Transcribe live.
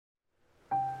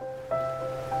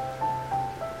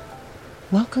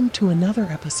Welcome to another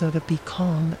episode of Be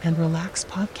Calm and Relax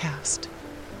podcast.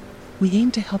 We aim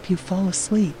to help you fall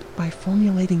asleep by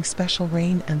formulating special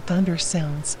rain and thunder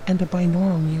sounds and a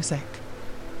binaural music.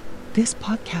 This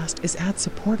podcast is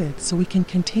ad-supported so we can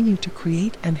continue to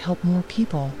create and help more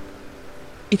people.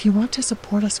 If you want to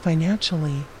support us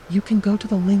financially, you can go to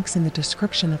the links in the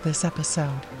description of this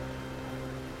episode.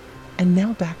 And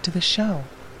now back to the show.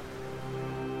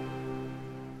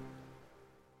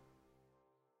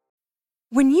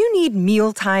 When you need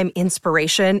mealtime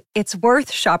inspiration, it's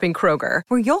worth shopping Kroger,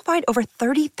 where you'll find over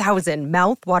 30,000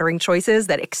 mouth-watering choices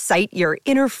that excite your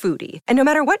inner foodie. And no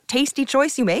matter what tasty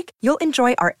choice you make, you'll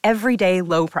enjoy our everyday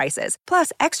low prices,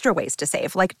 plus extra ways to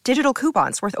save, like digital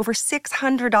coupons worth over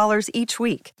 $600 each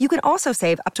week. You can also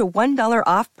save up to $1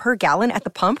 off per gallon at the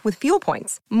pump with fuel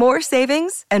points. More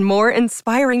savings and more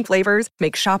inspiring flavors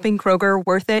make shopping Kroger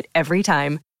worth it every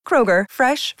time. Kroger,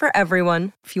 fresh for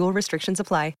everyone. Fuel restrictions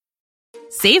apply.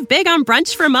 Save big on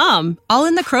brunch for mom, all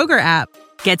in the Kroger app.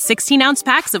 Get 16-ounce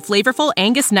packs of flavorful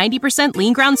Angus 90%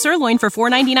 lean ground sirloin for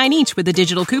 $4.99 each with a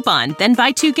digital coupon. Then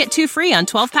buy 2, get 2 free on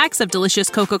 12 packs of delicious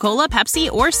Coca-Cola,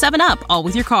 Pepsi, or 7UP, all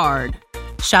with your card.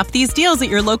 Shop these deals at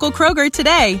your local Kroger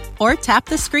today, or tap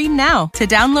the screen now to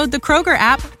download the Kroger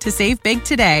app to save big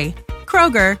today.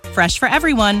 Kroger, fresh for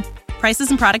everyone.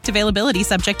 Prices and product availability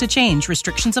subject to change.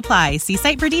 Restrictions apply. See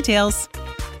site for details.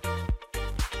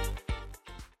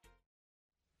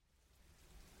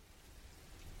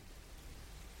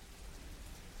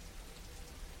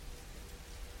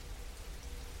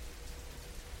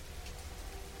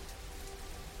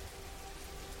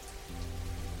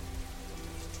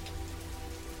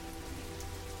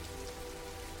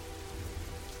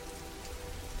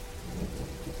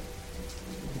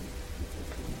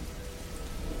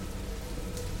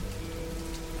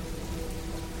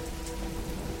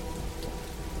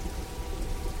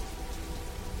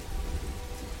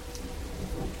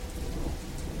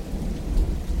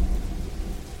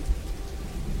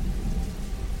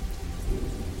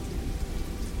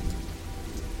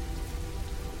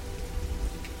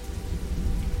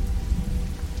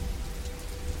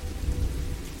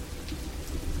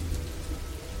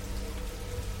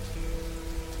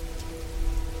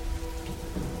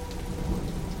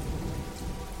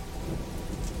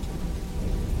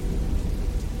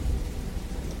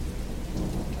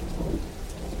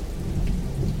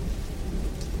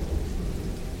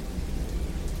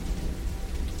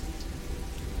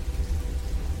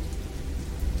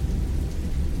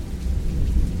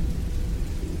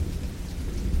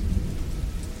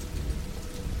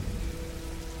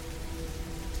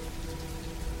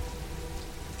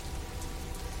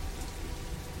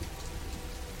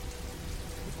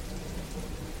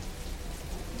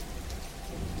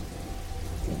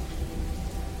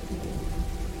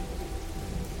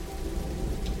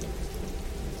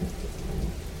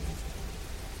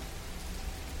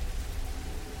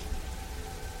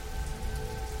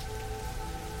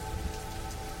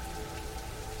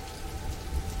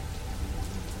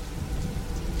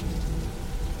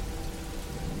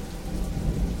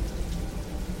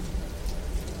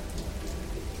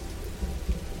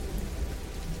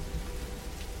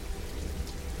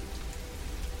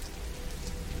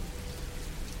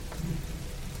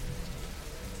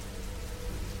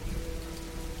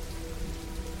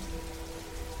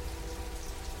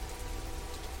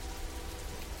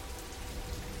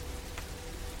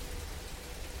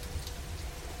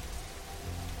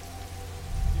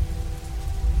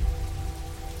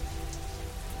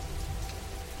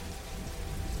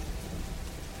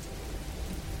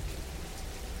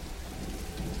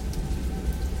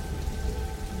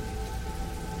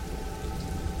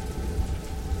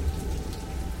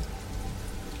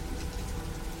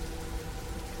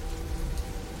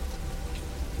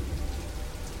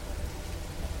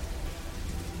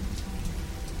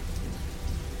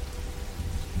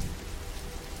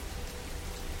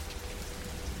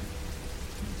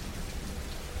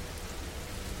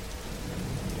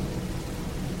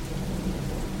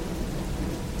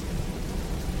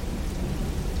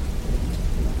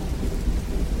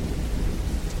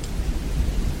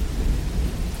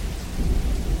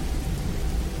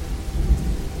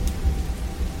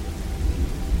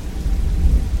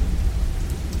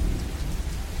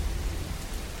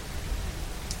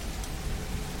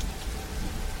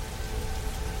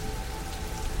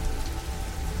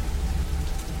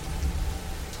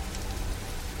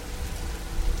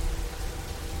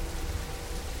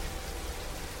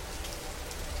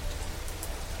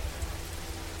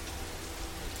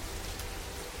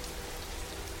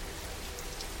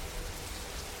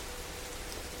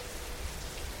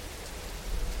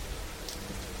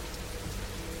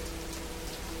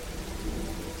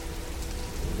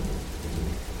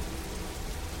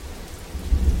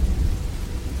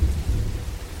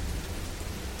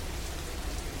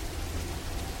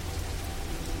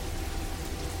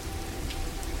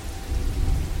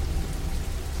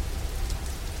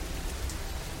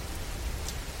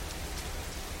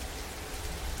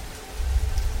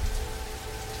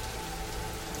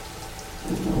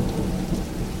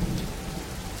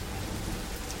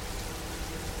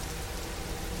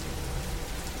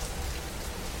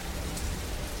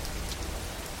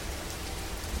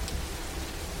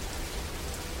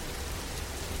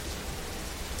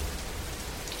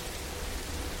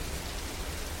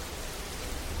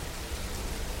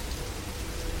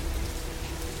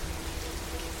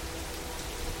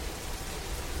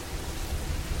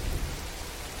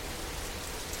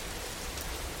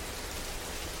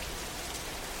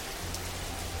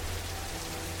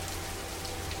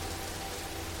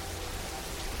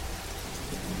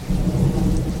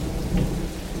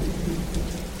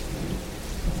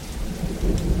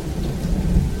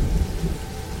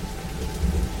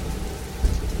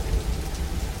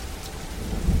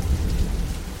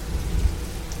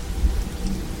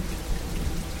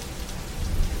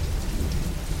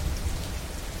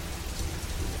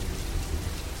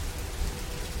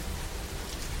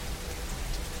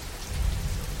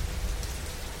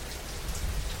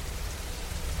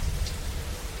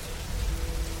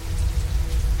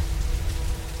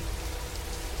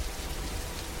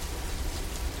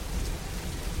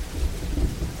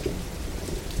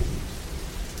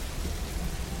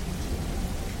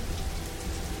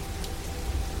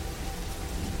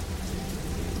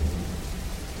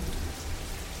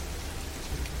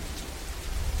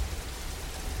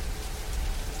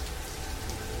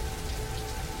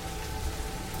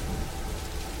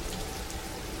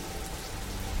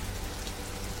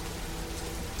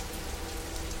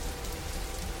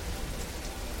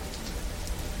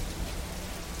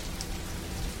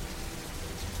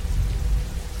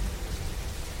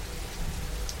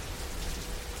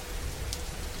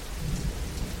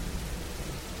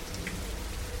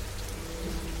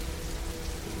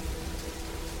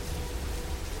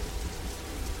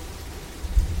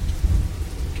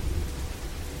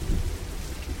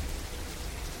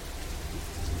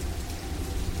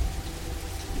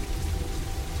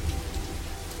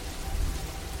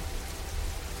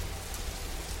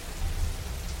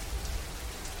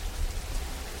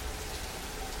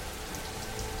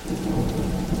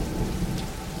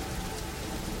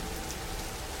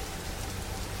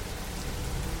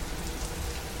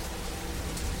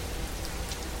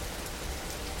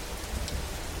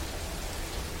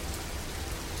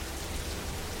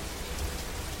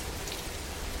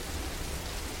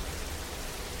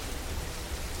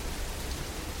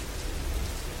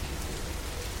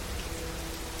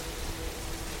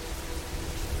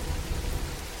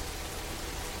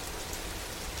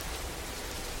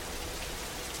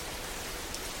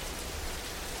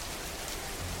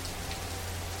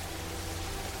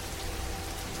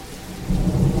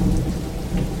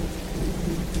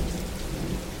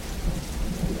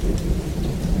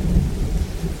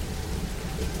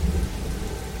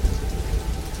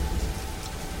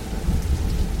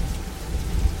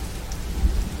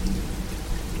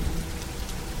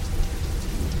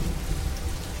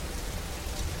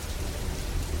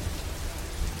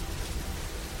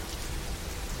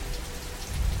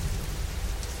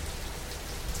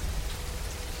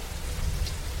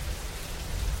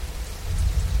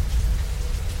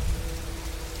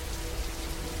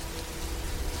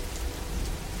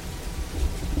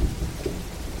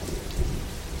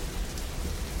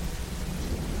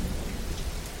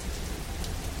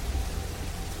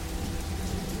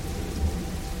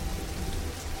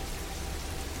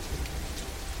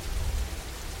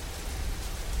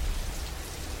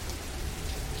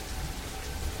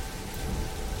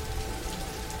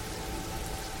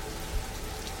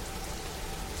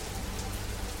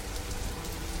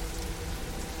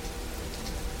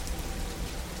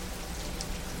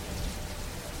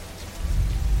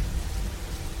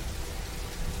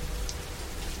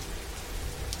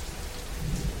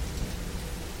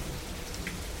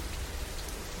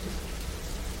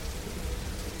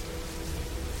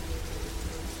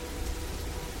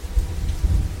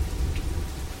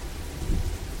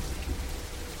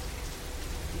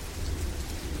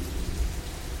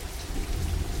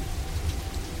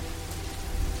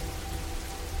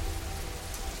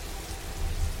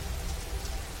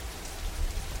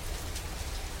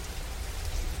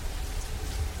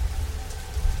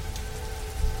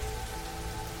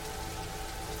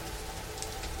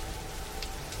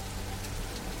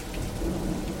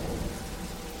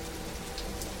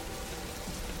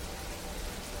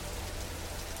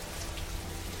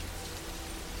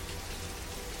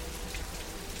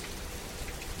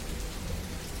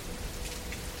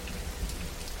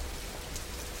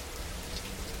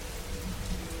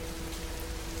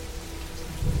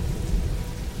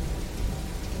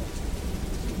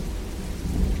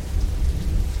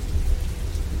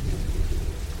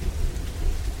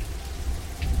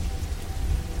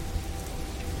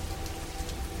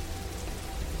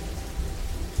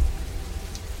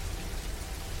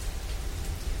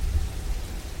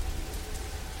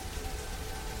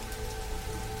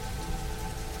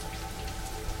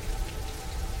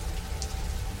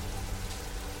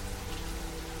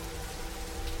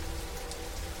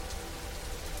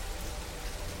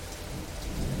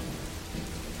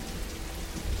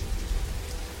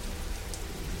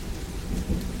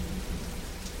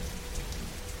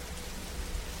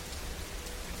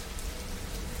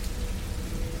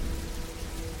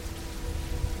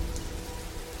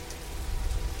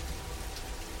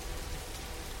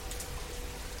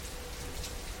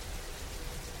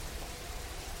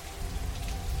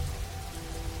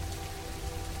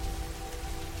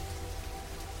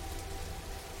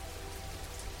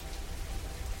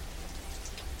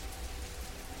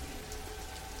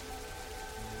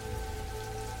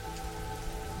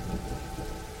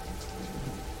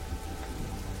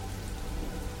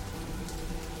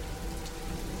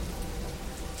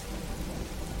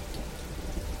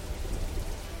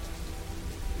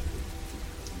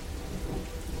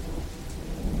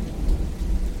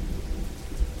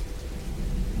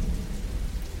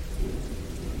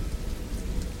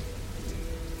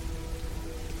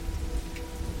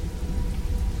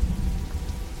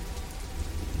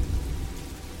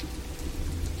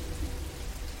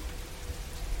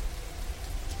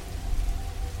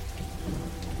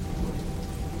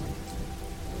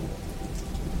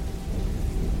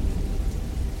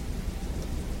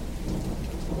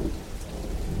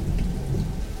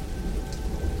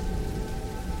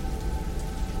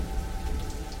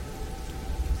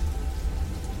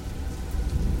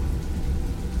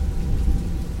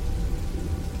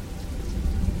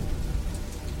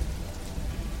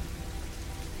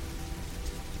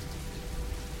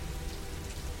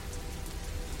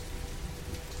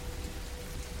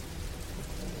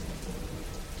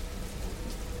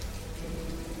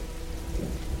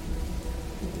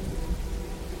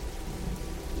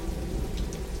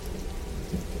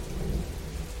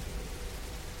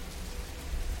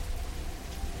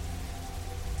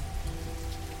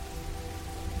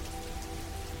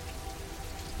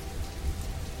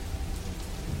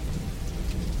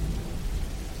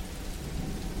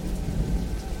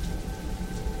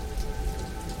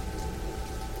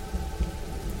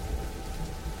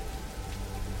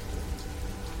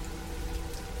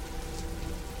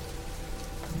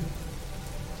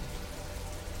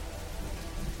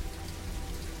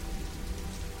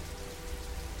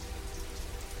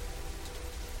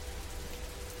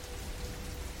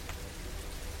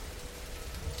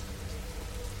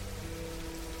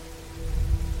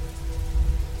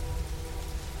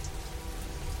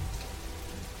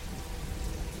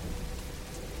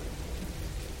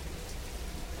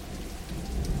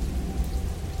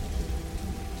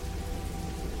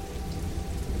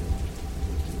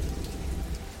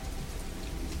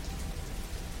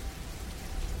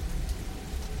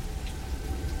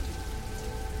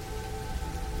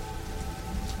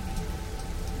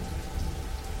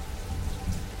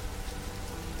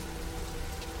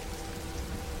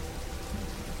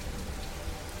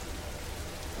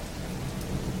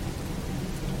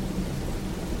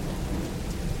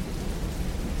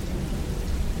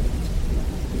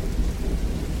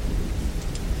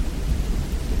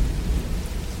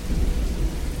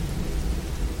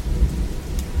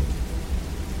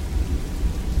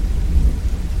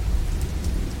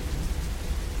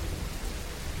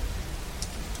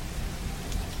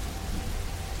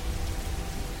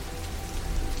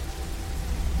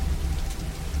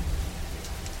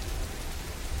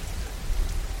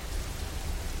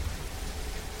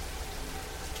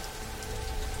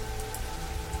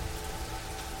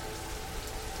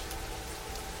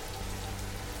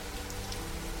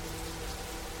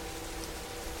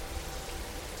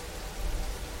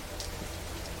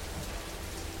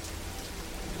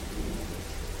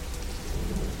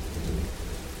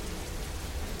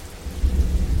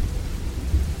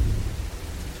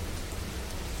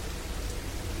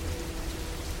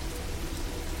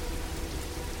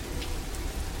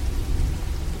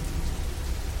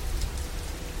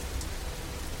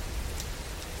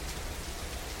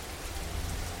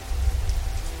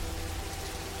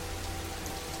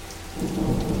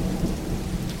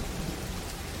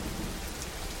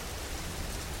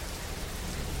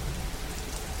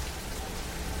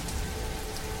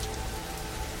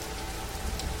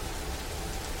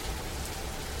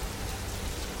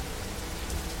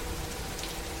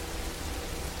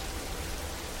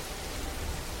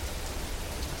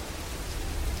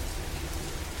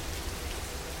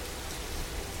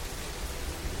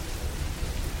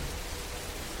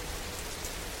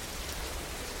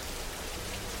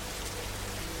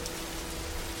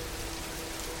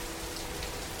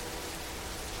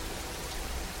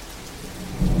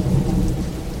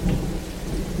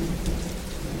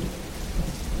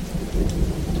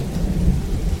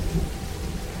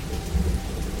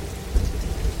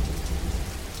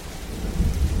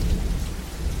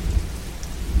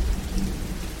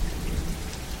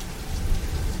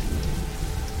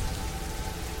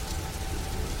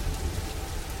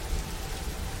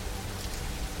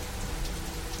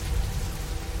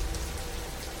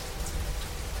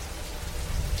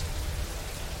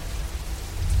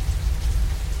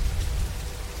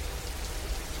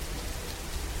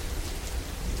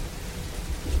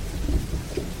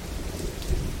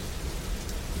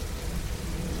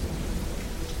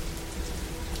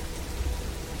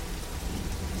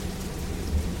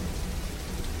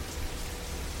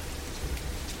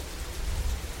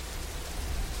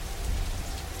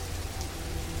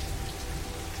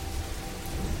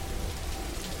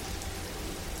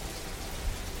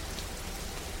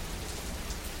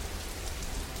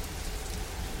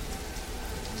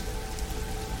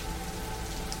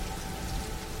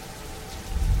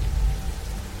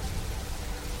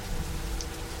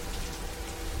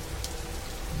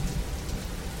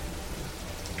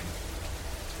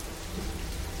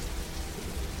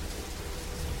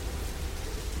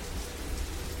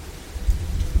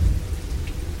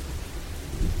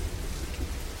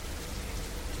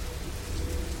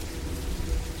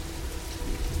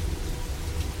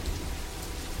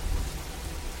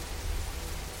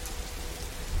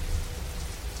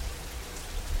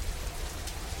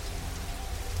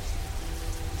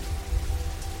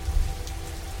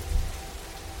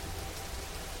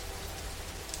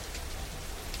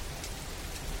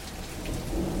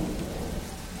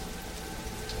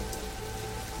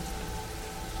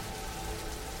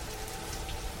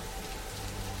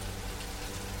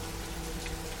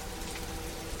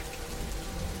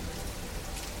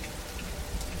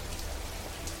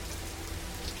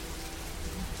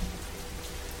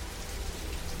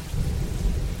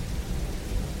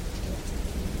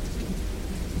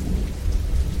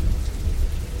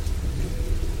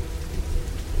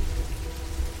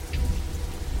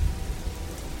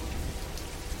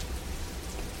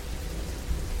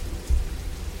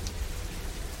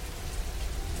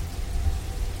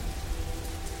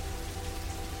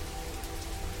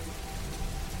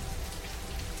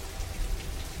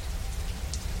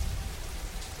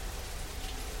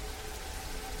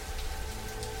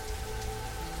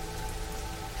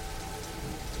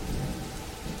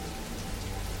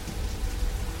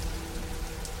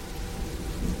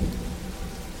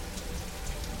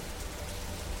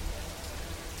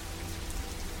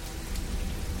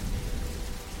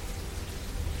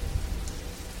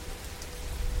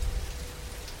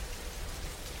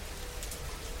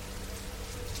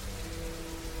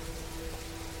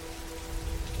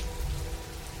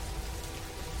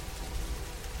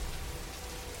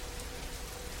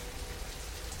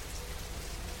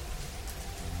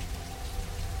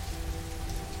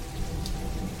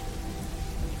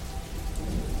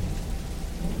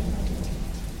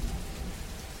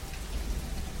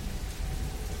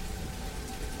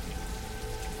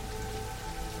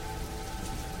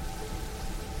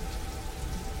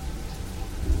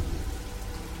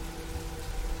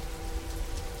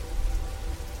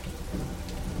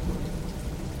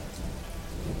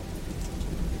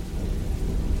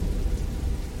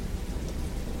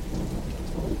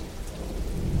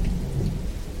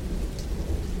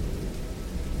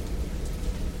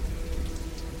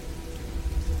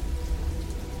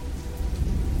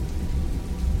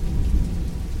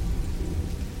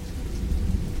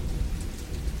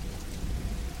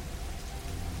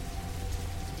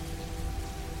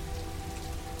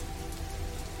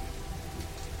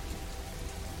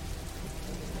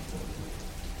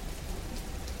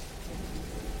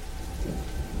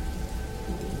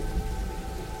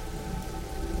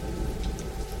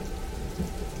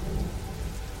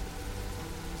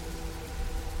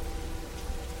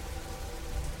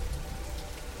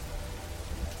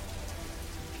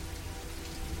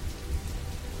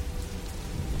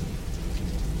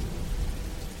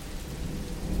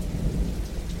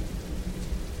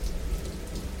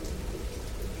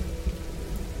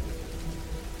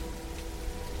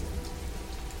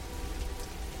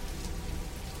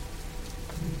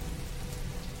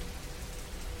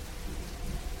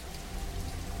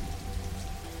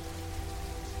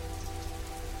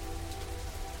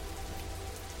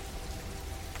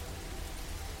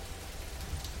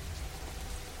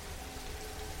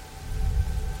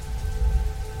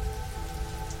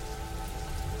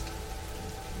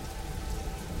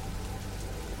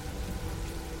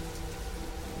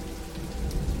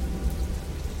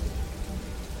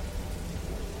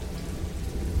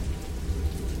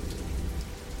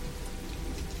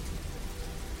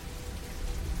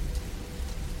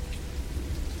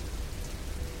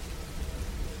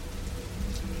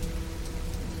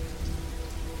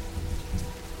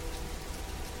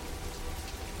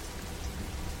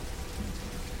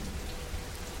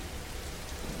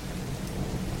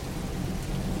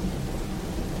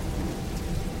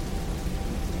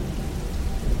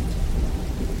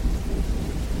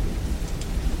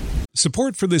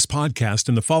 Support for this podcast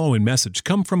and the following message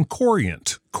come from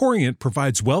Corient. Corient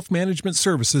provides wealth management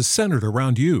services centered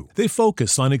around you. They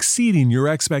focus on exceeding your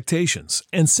expectations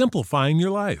and simplifying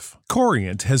your life.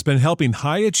 Corient has been helping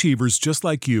high achievers just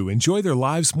like you enjoy their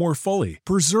lives more fully,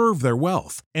 preserve their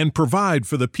wealth, and provide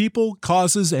for the people,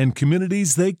 causes, and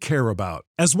communities they care about.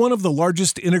 As one of the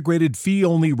largest integrated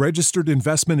fee-only registered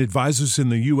investment advisors in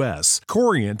the U.S.,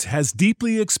 Corient has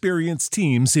deeply experienced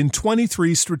teams in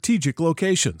 23 strategic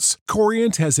locations.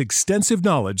 Corient has extensive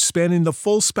knowledge spanning the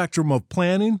full spectrum of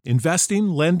planning, investing,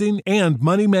 lending, and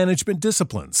money management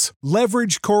disciplines.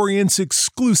 Leverage Corient's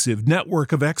exclusive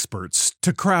network of experts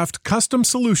to craft custom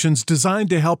solutions designed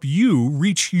to help you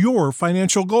reach your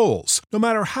financial goals, no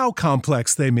matter how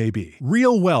complex they may be.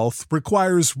 Real wealth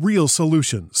requires real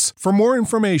solutions. For more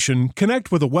information,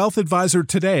 connect with a wealth advisor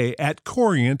today at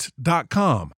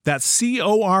Corient.com. That's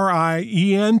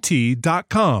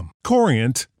Corient.com.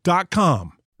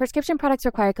 Corient.com. Prescription products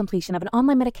require completion of an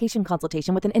online medication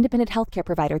consultation with an independent healthcare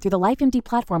provider through the LifeMD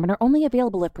platform and are only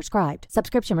available if prescribed.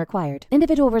 Subscription required.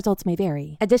 Individual results may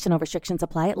vary. Additional restrictions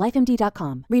apply at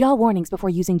LifeMD.com. Read all warnings before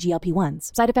using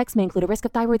GLP-1s. Side effects may include a risk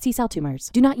of thyroid C-cell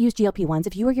tumors. Do not use GLP-1s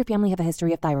if you or your family have a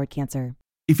history of thyroid cancer.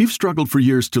 If you've struggled for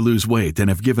years to lose weight and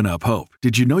have given up hope,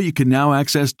 did you know you can now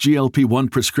access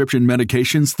GLP-1 prescription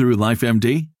medications through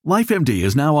LifeMD? LifeMD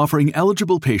is now offering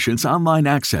eligible patients online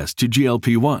access to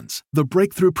GLP-1s, the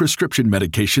breakthrough prescription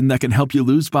medication that can help you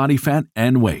lose body fat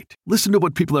and weight. Listen to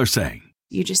what people are saying.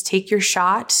 You just take your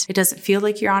shot. It doesn't feel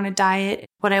like you're on a diet.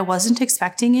 What I wasn't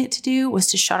expecting it to do was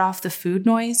to shut off the food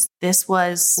noise. This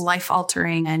was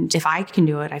life-altering, and if I can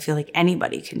do it, I feel like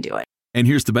anybody can do it. And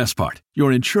here's the best part.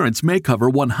 Your insurance may cover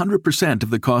 100% of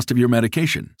the cost of your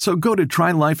medication. So go to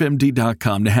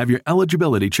TryLifeMD.com to have your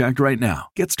eligibility checked right now.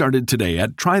 Get started today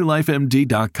at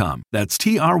TryLifeMD.com. That's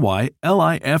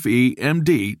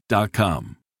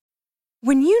TryLifeMD.com.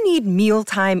 When you need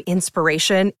mealtime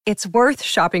inspiration, it's worth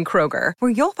shopping Kroger, where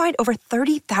you'll find over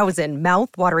 30,000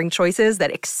 mouth-watering choices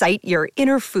that excite your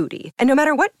inner foodie. And no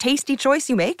matter what tasty choice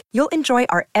you make, you'll enjoy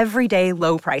our everyday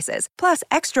low prices, plus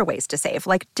extra ways to save,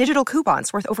 like digital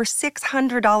coupons worth over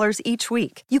 $600 each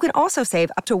week. You can also save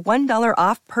up to $1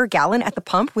 off per gallon at the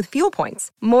pump with fuel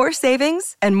points. More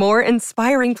savings and more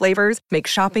inspiring flavors make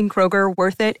shopping Kroger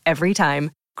worth it every time.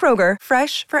 Kroger,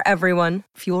 fresh for everyone.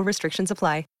 Fuel restrictions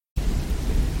apply.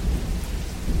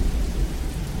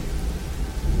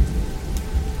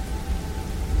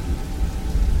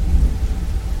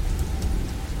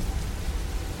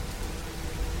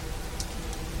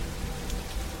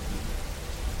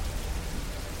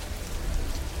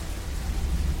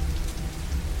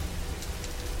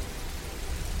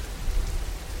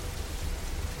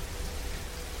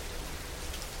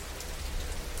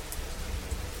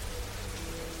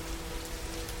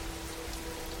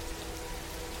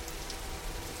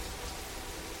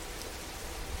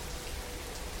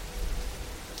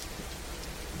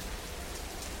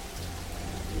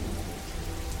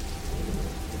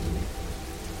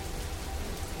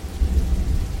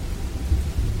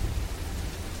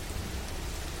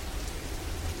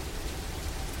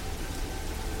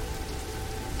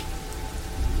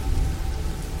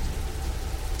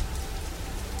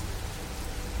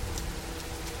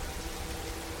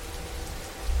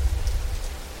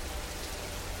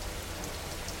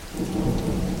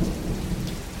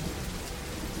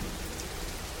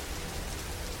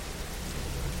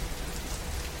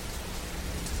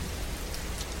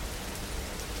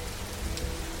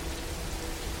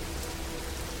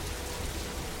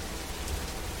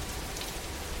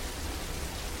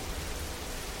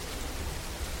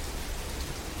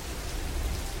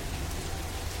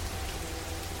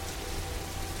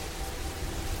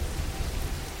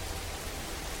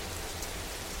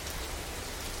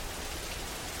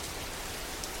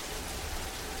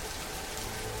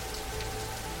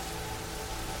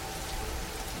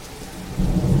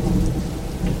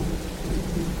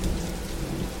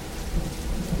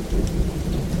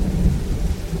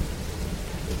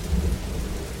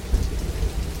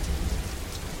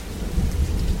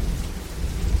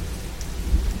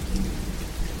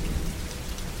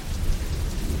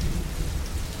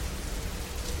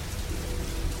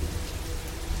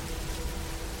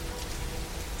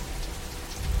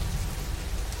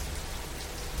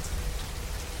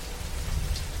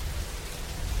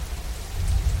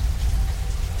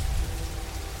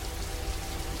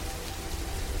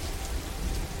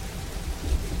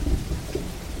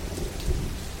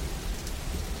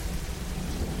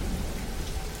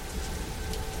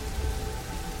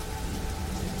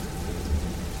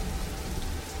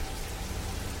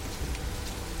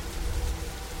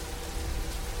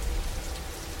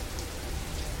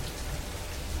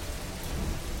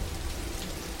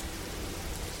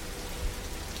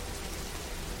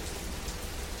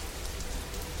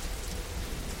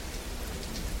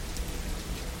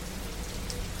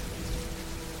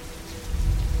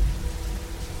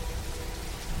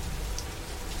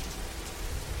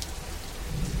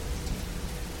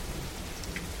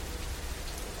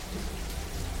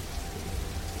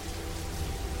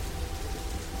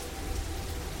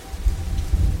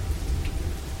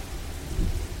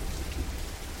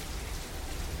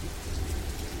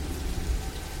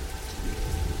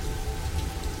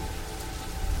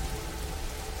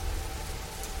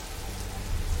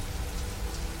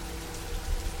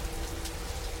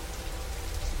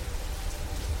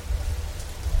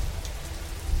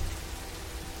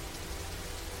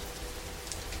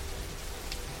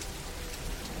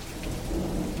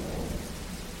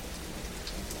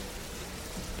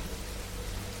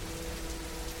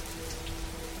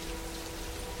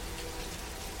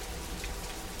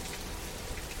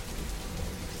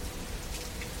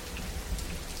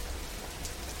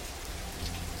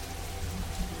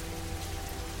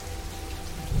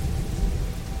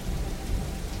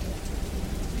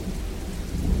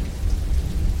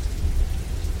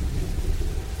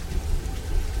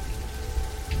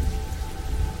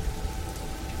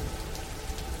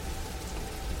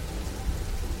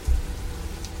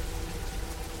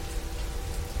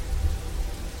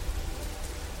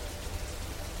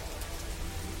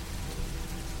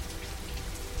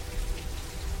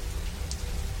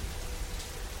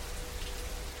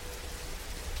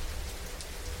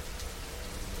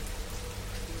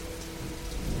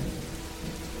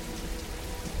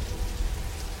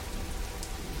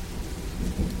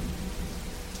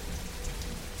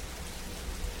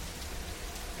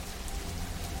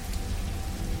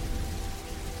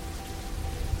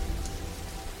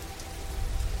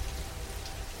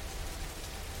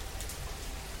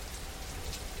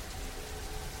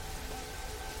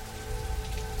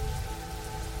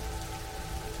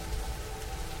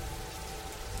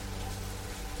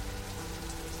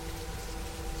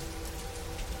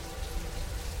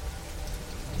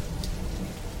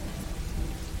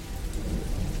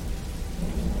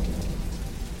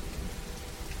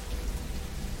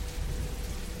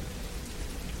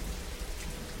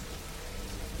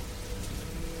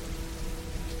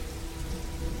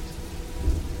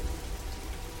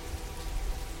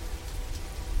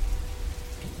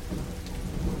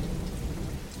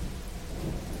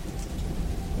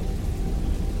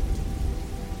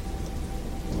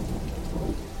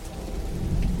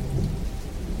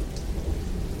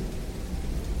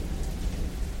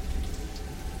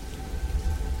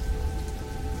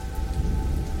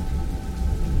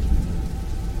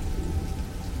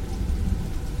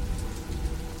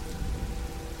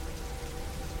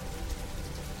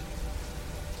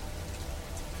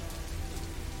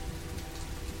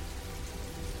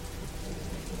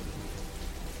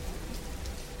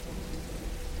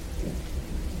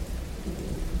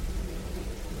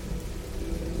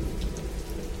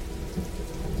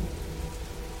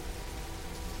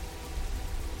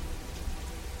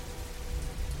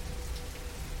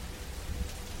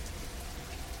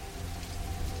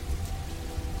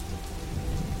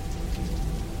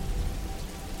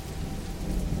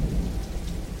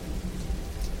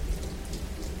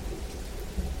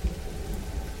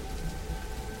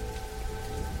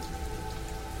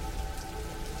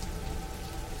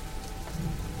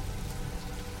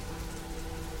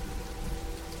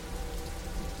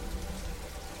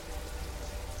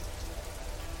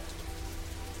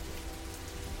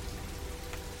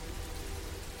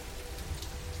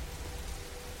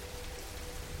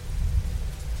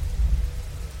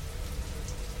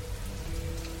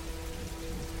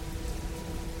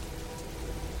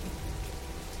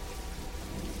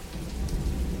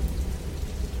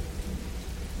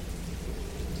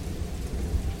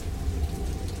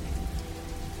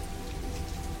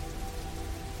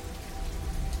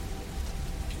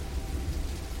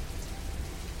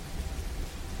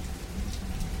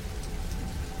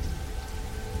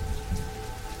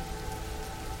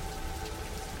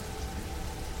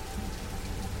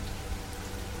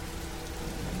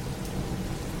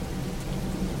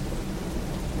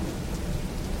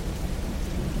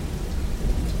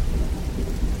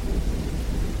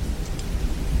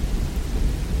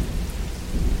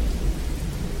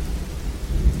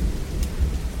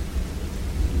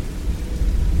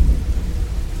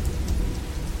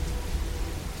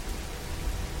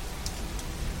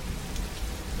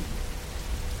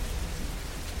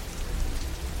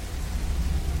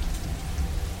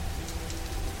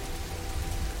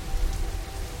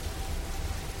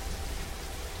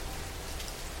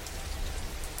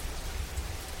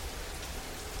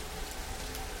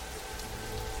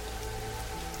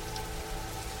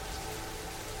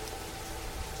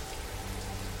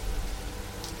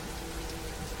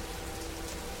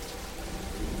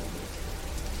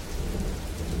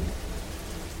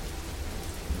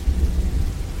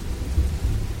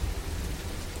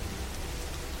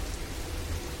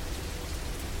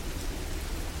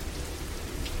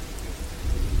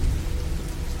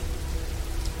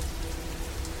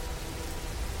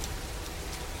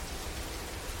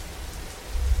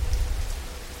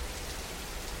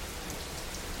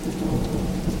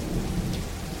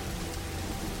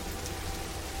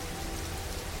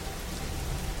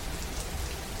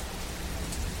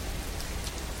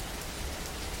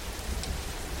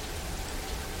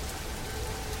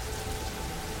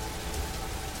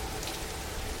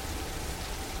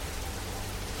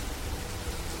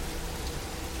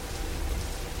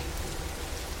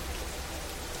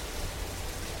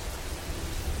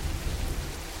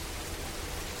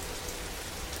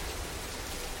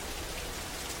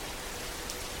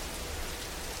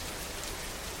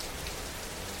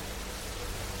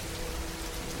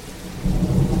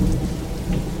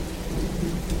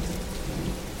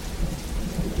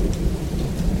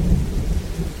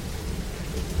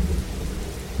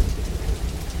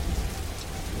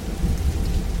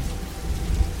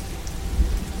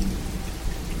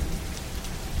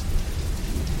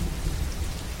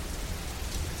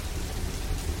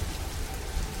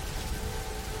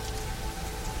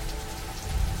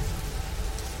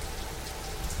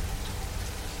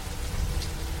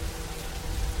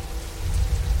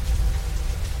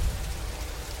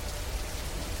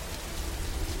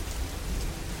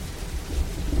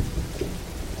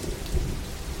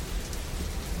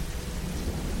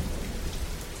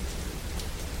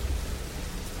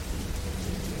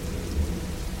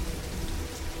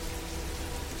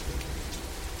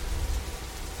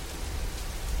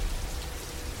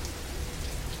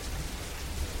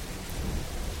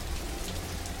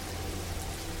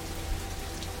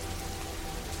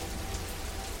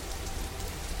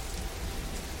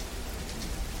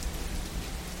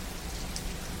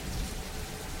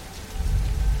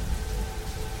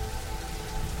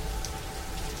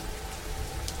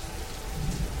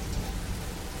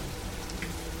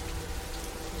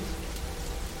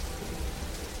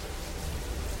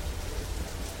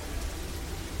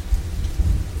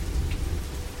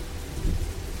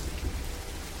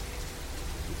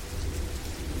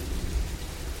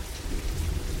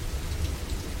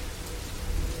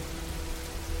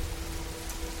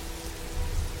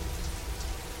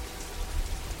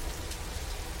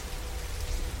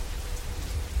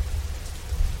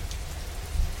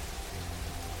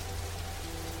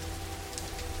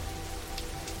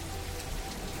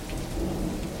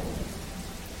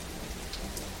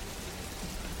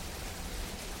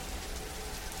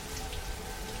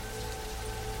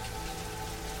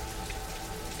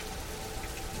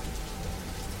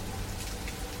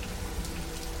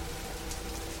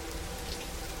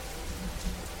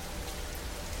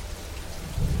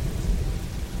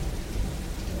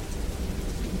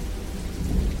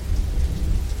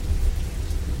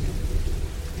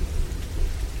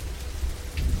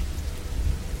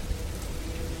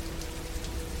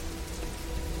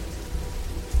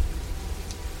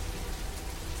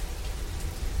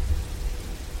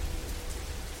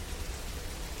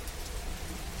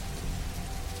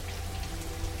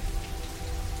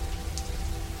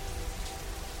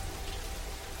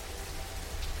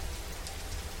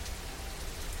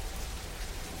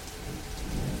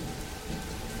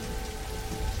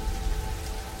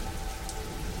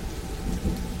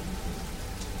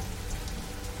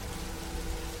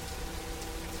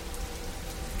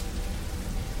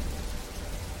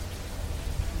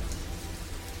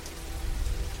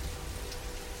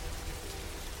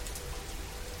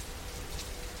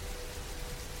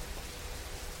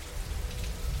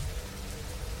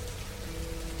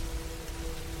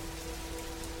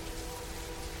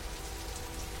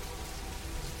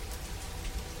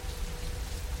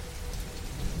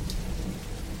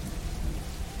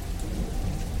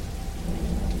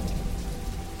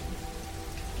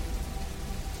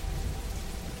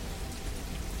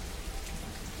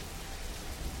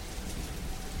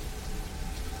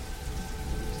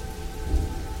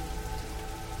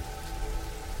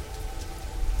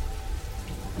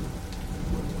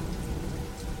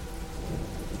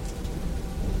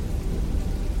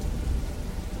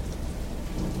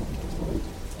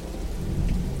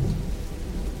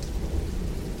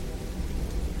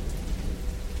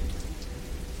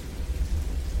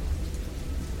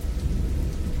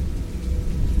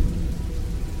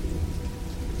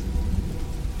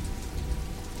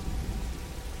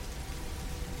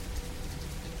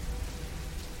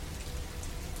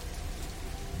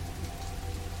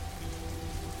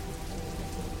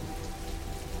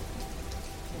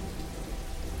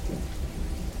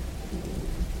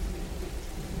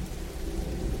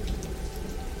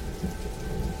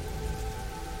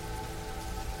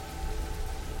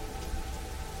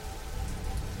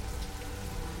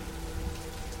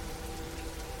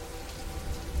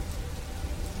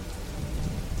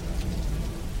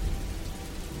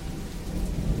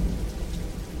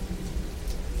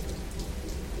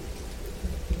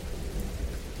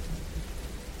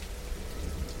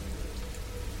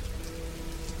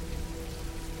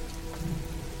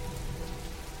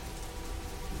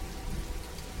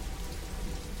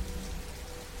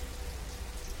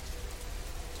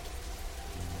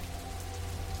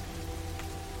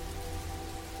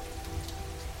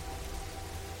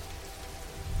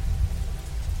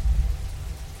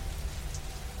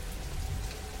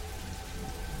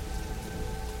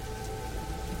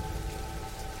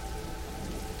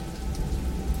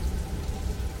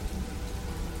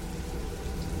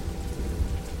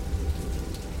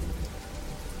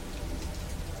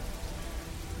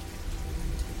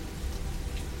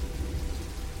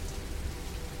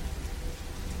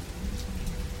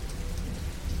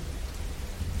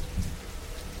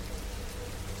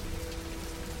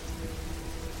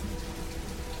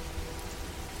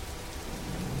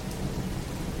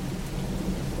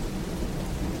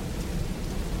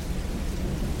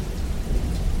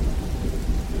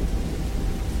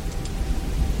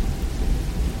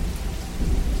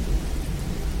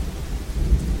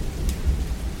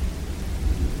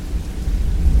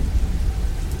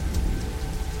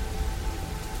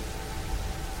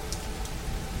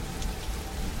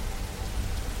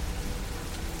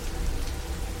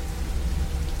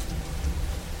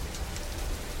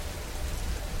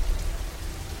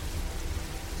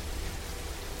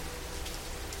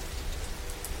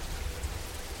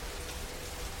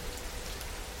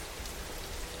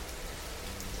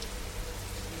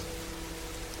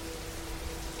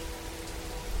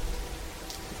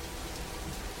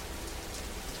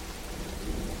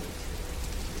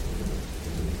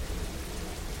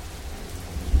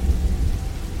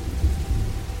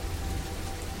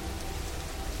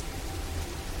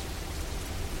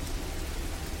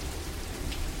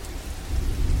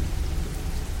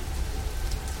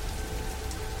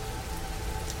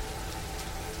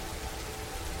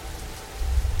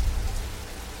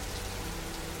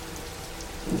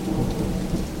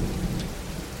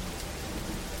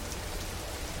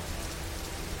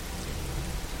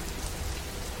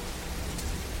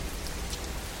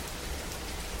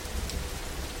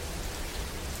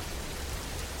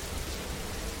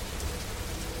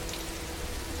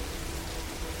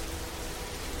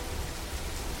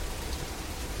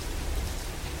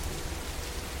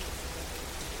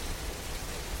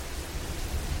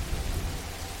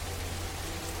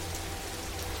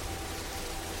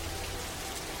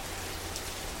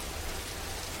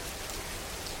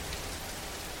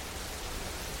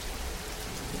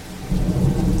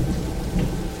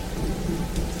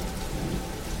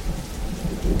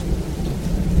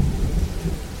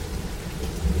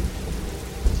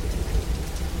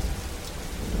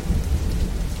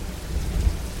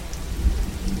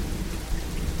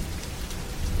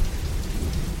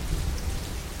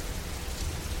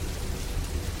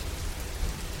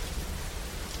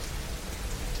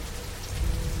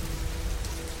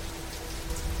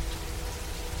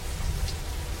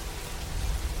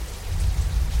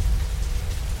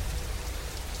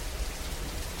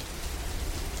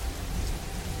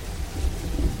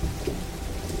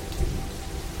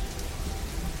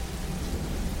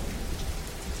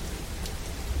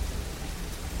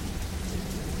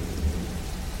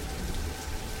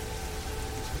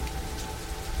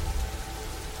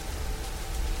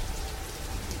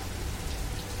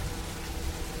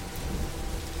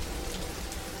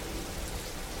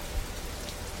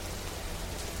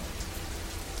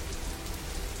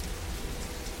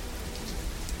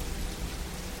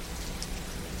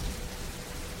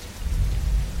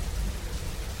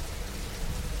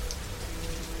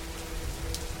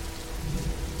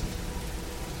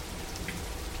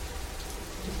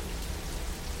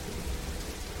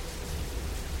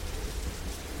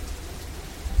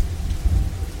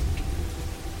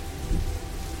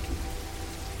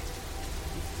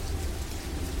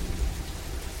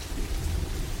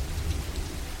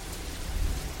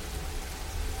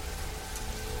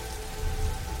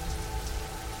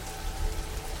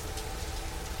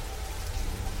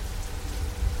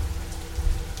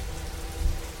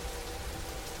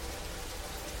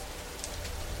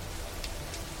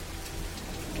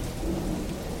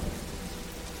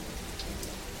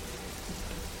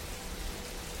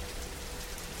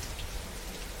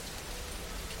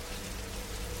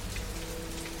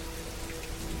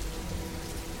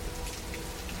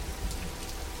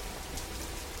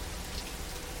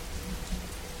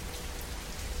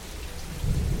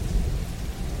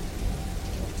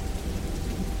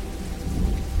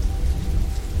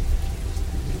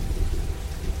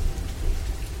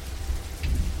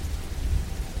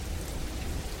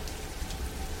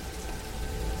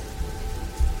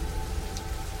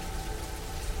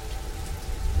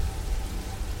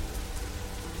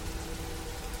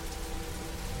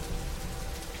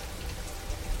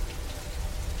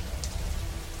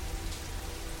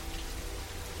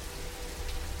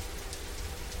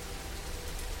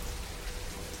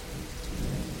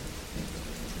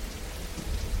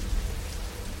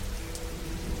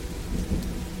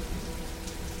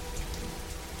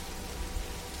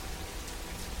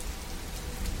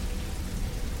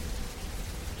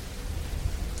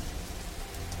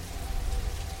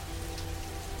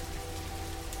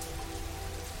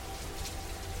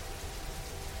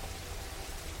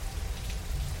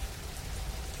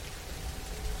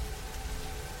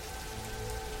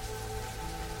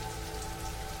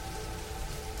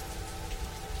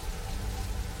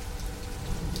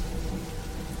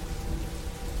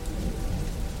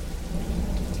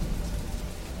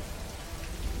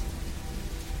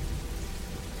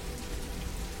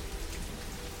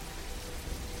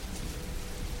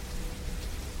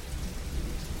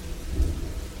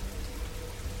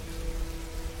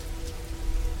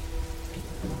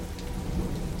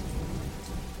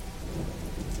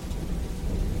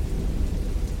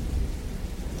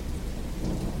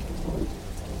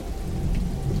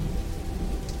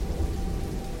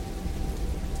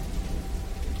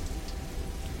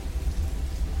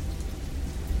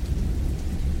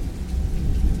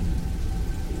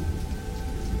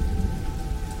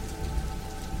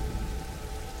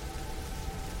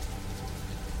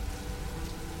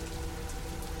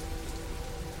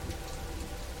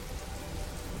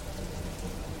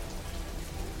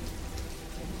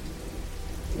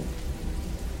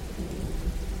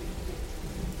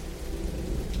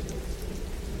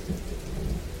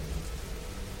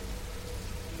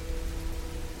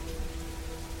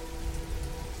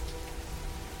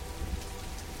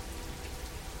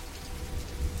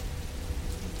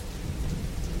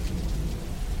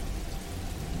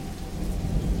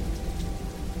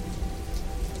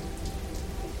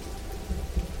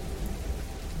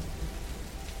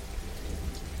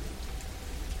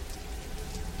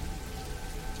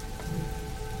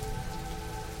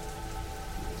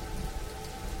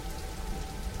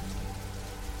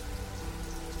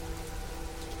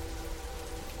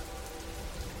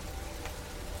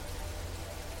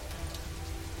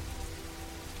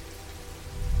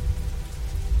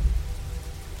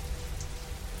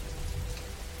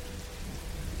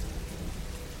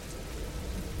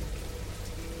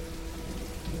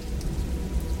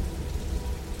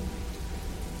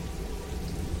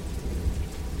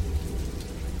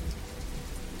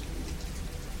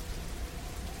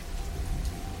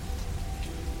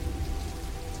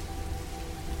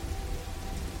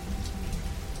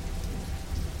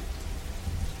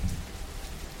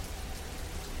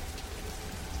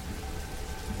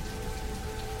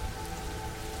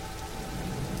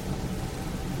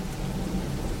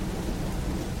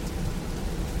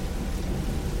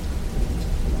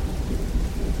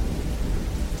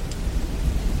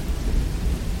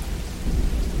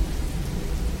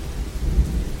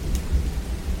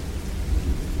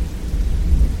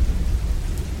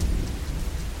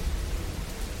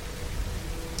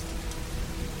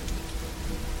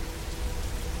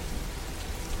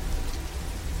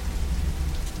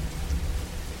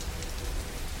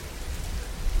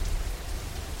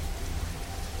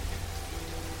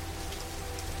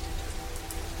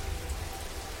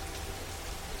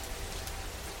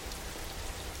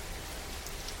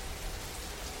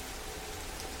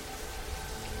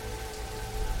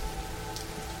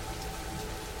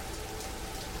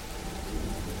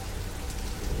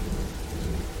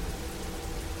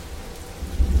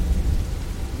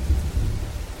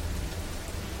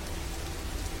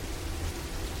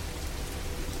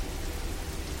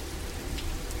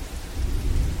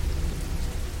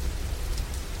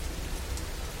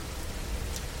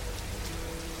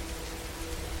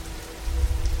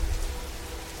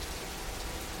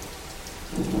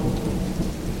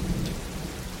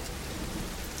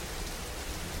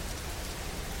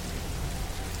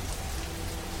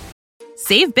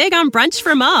 Save big on brunch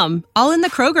for mom, all in the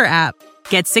Kroger app.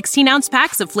 Get 16-ounce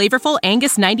packs of flavorful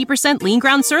Angus 90% lean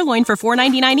ground sirloin for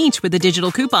 $4.99 each with a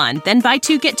digital coupon. Then buy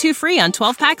 2, get 2 free on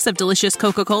 12 packs of delicious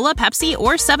Coca-Cola, Pepsi,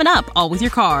 or 7-Up, all with your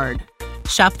card.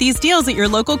 Shop these deals at your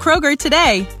local Kroger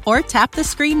today, or tap the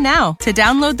screen now to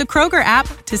download the Kroger app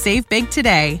to save big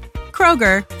today.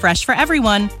 Kroger, fresh for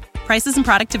everyone. Prices and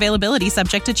product availability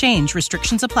subject to change.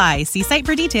 Restrictions apply. See site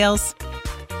for details.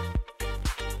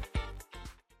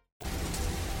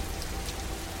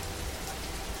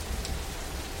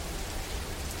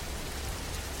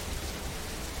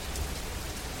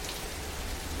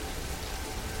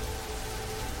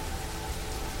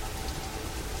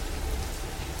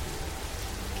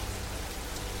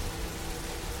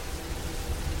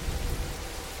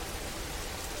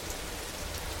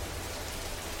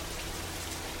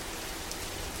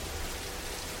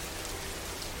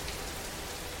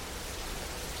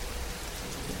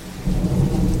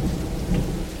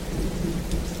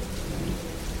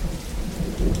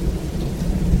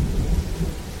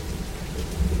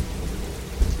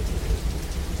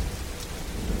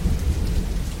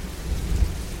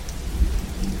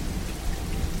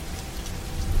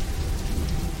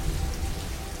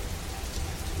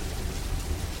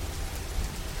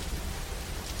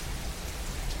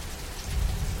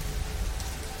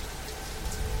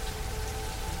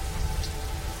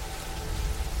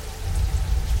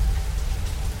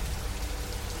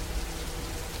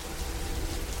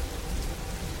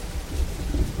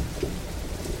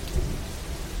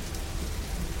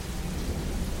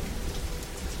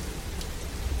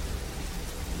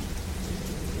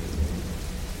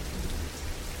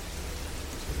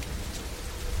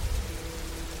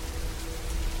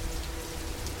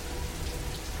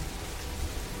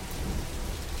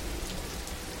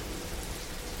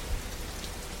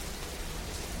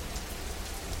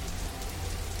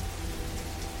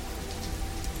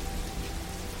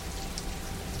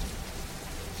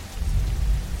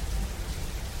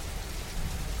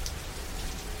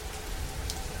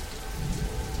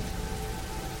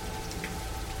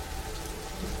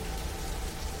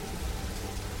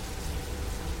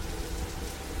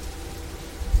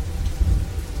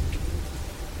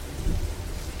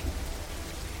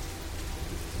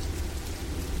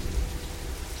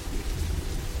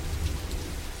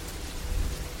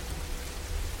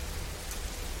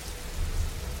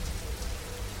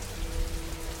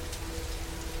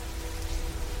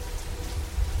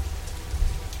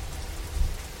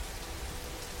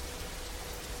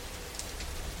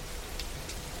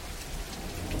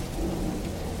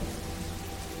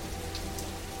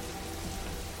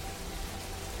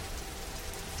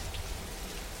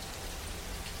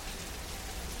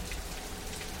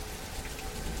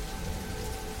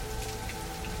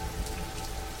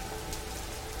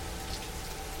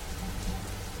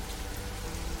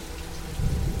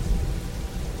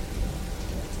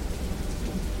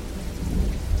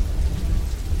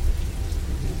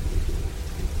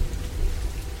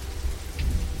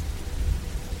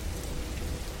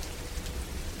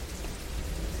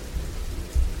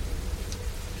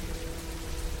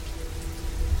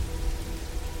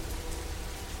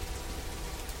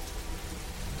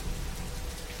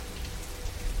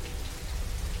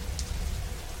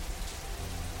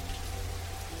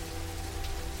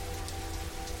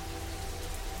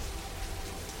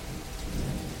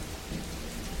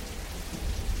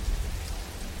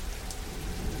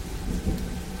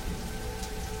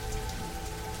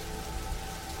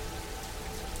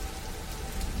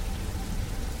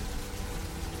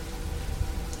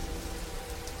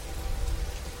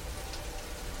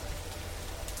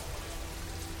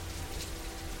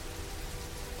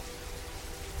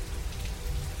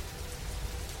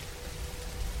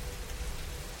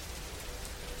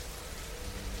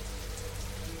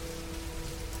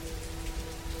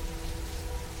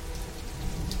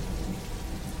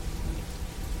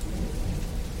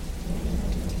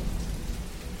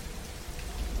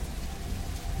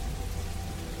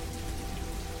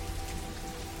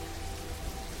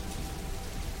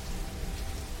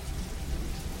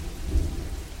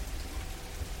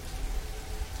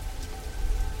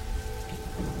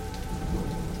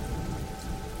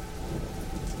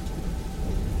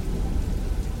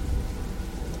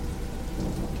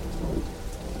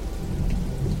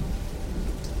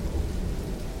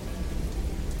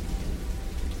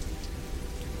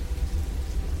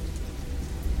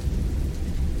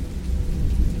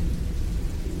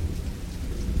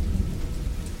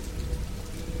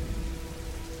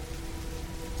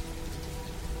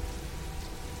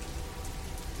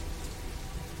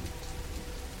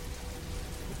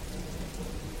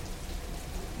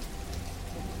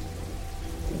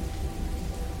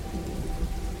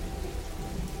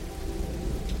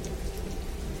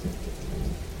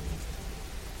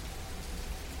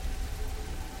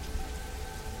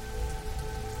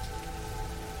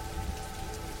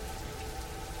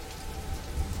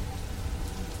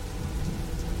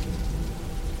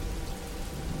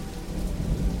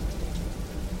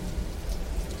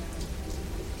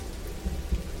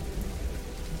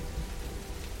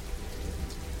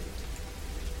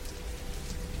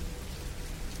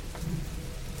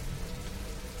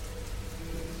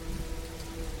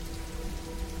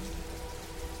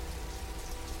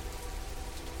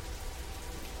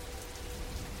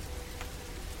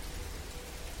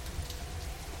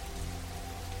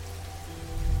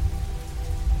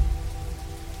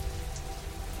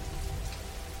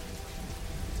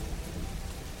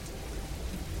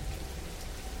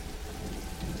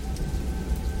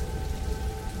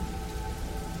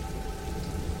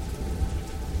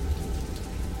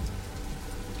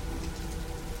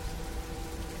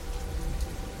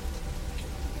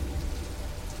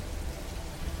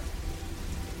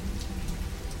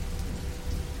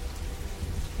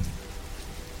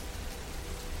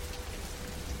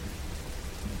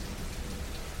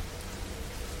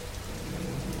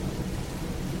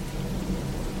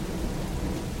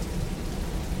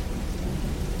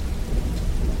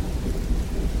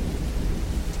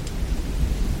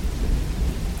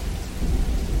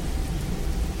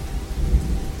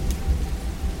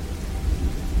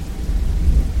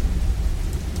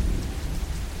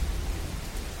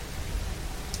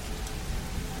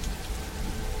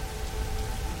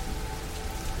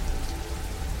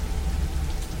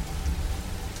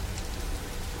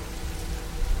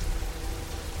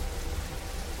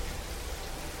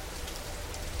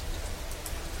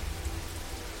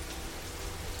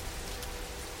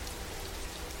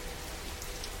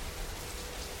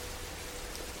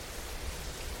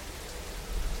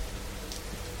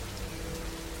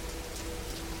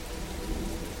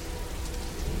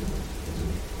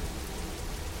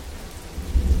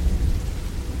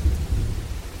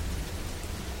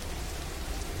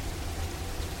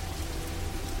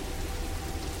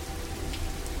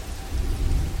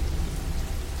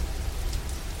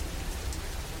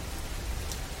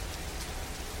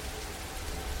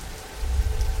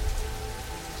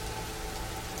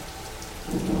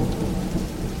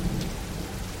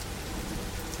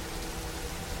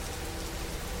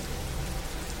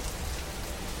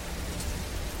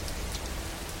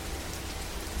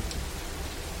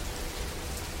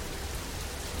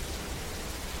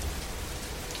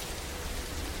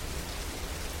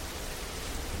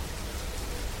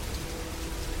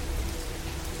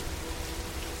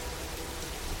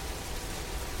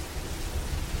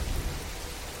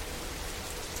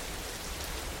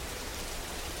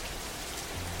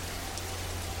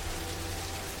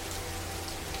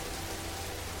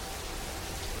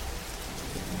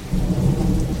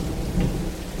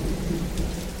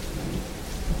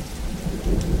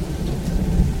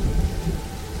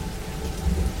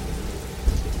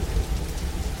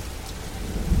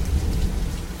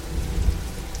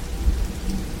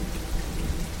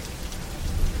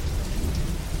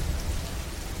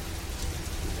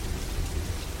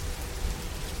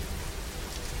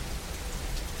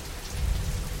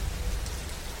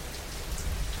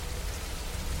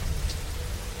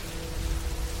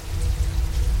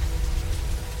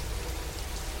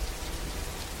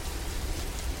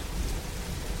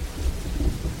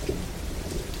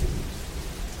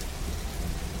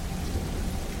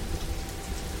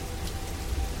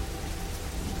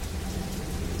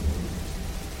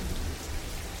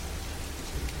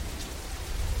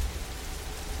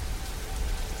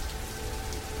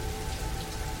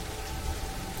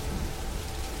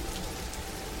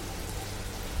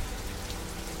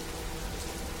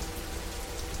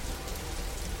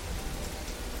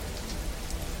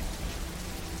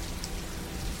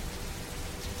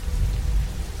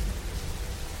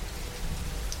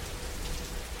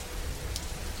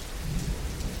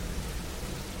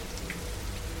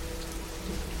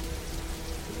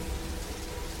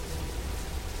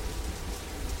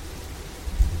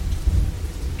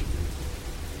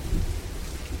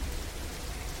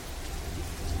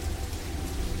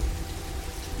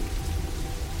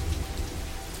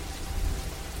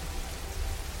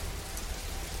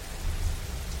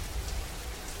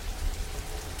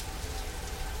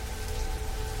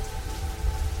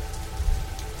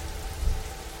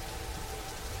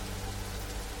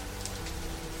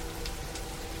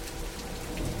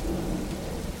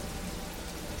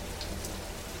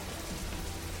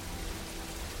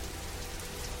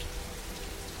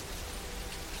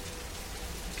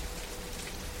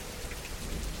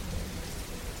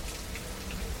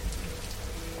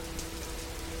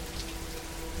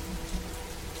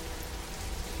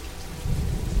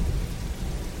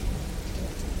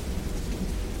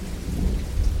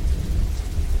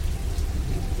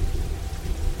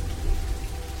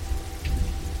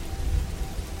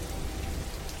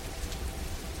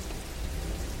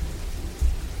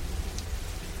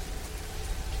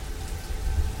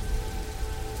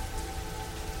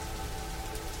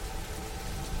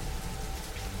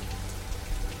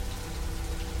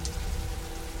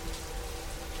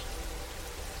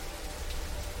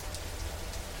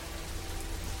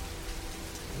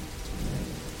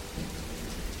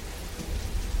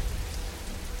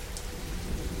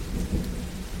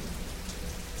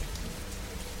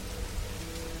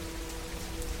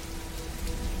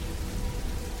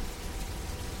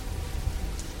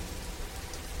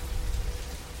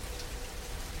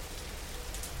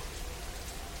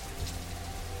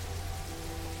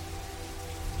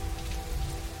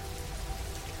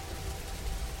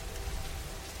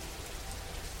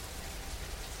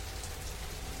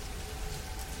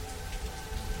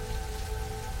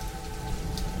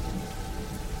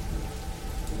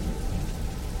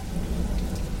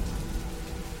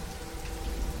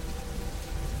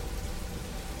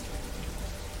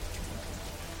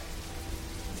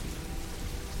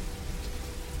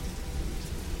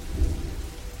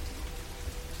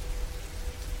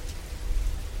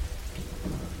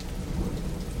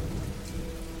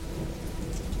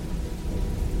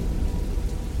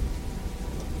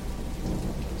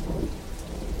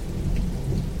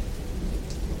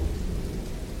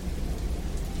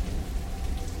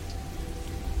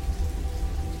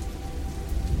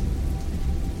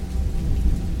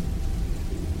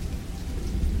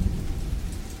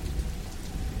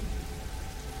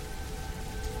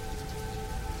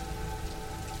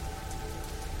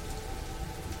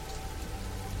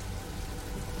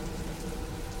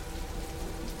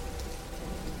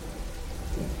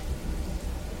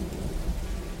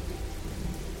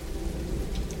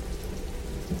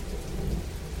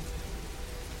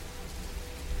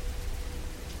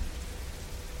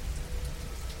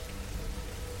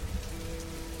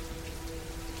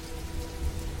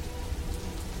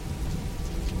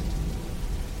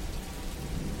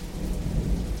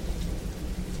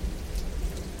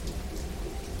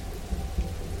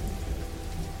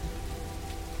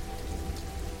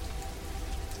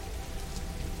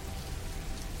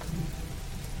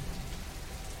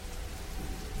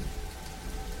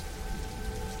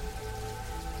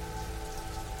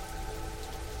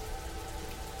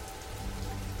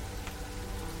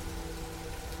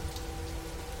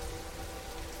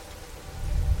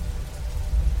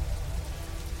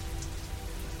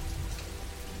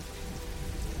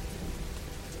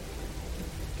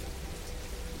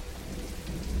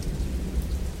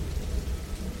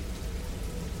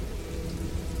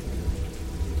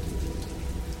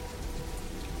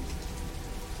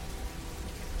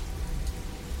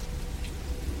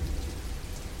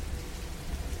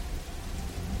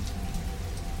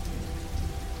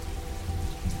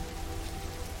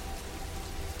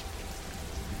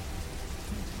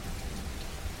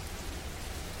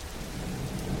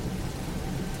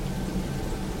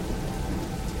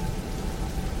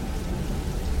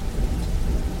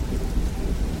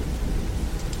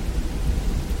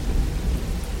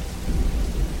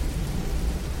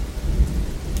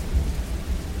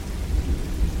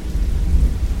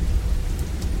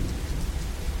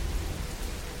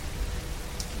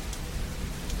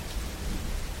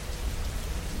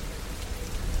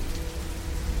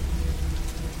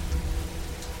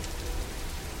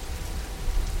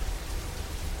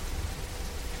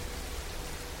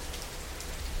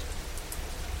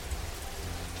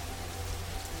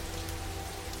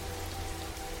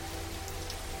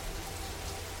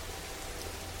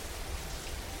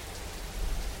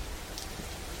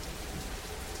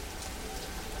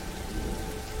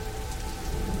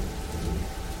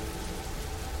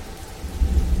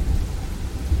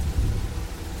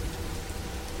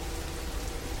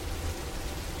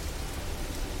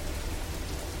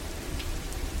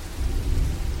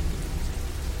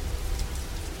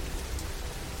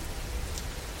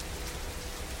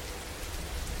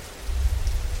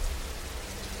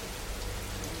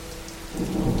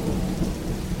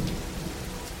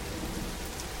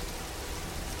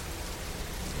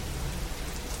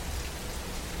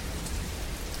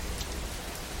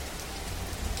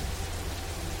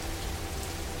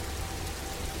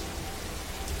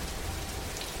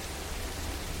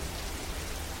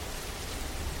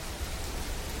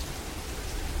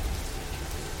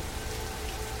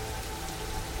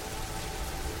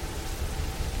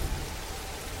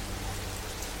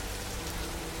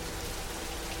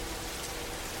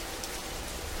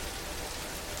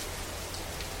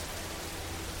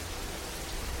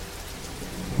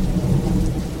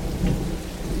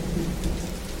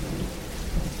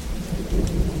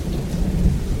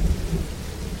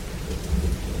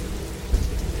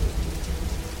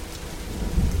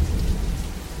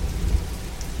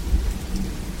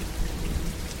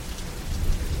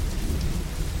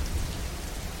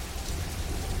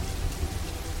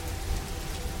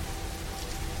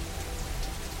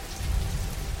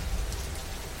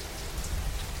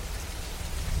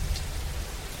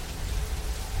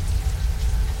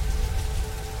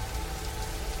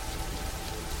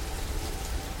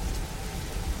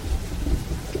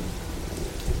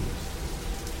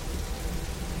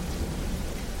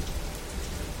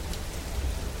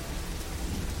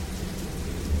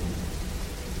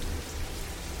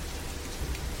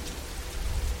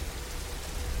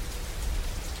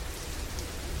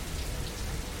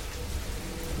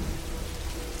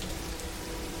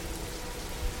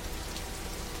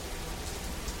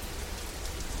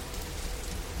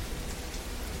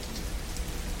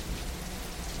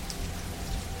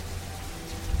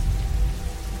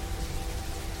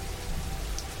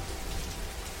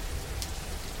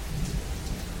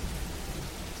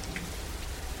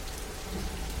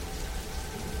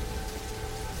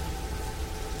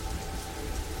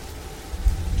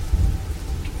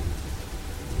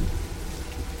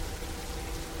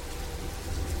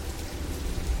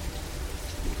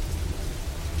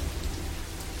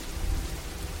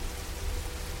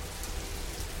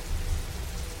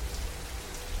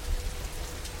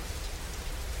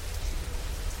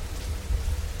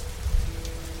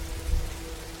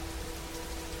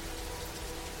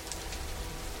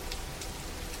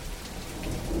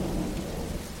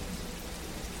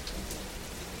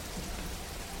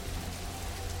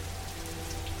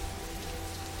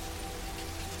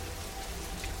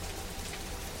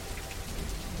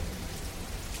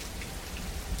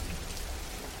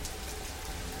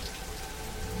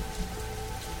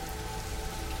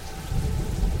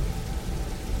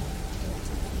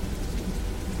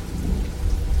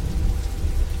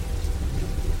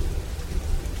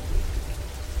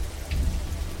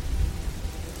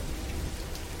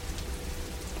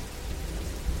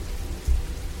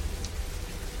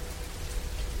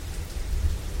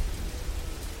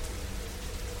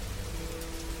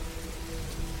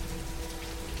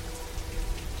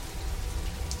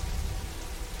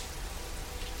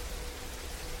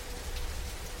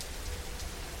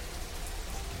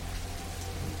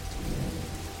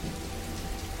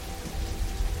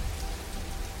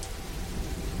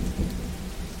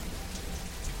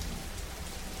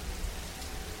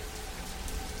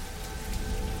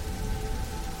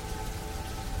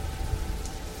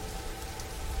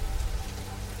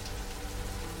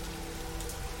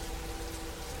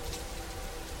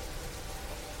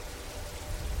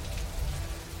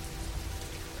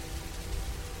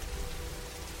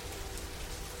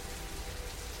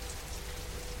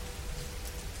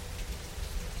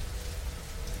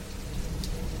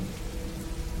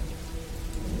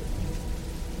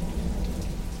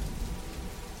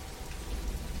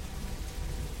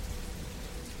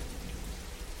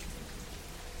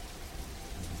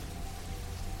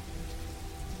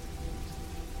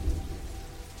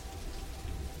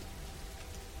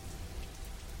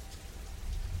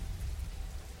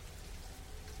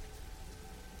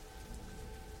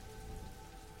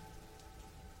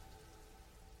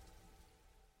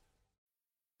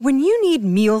 When you need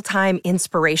mealtime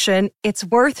inspiration, it's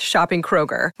worth shopping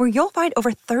Kroger, where you'll find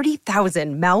over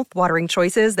 30,000 mouth-watering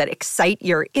choices that excite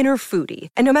your inner foodie.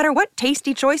 And no matter what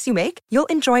tasty choice you make, you'll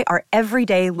enjoy our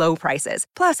everyday low prices,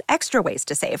 plus extra ways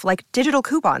to save, like digital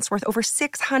coupons worth over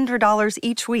 $600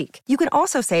 each week. You can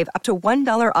also save up to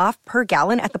 $1 off per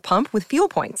gallon at the pump with fuel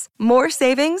points. More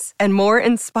savings and more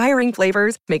inspiring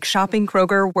flavors make shopping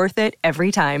Kroger worth it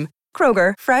every time.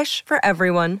 Kroger, fresh for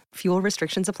everyone. Fuel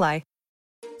restrictions apply.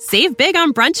 Save big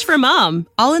on brunch for mom,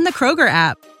 all in the Kroger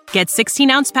app. Get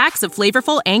 16-ounce packs of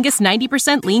flavorful Angus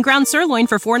 90% lean ground sirloin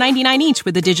for $4.99 each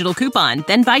with a digital coupon.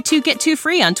 Then buy 2, get 2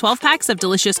 free on 12 packs of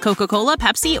delicious Coca-Cola,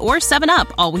 Pepsi, or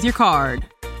 7-Up, all with your card.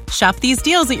 Shop these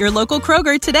deals at your local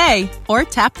Kroger today, or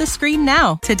tap the screen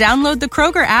now to download the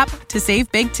Kroger app to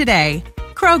save big today.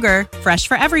 Kroger, fresh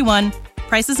for everyone.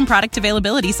 Prices and product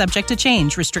availability subject to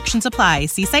change. Restrictions apply.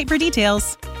 See site for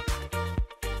details.